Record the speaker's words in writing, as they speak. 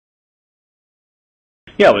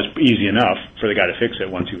yeah, it was easy enough for the guy to fix it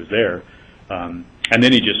once he was there. And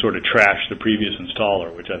then he just sort of trashed the previous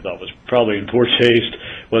installer, which I thought was probably in poor taste.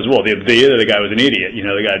 Was, well, the other guy was an idiot. You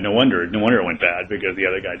know, the guy, no wonder it went bad because the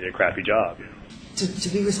other guy did a crappy job. To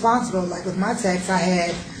be responsible, like with my techs, I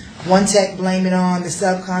had one tech blame it on the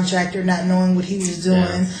subcontractor not knowing what he was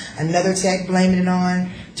doing, another tech blaming it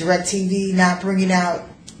on DirecTV not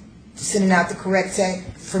sending out the correct tech.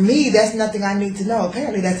 For me, that's nothing I need to know.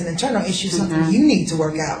 Apparently that's an internal issue, something you need to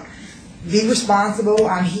work out. Be responsible.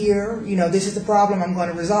 I'm here. You know, this is the problem. I'm going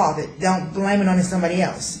to resolve it. Don't blame it on somebody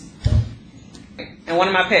else. And one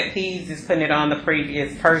of my pet peeves is putting it on the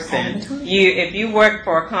previous person. If you work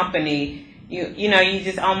for a company, you know, you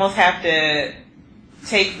just almost have to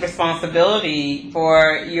take responsibility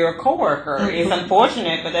for your coworker. It's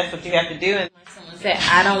unfortunate, but that's what you have to do. Someone said,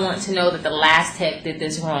 I don't want to know that the last tech did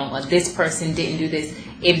this wrong or this person didn't do this.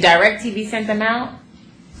 If DirecTV sent them out,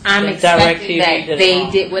 I'm expecting that they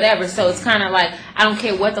did whatever. So it's kind of like, I don't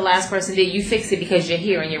care what the last person did. You fix it because you're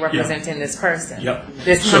here and you're representing this person.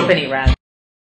 This company, rather.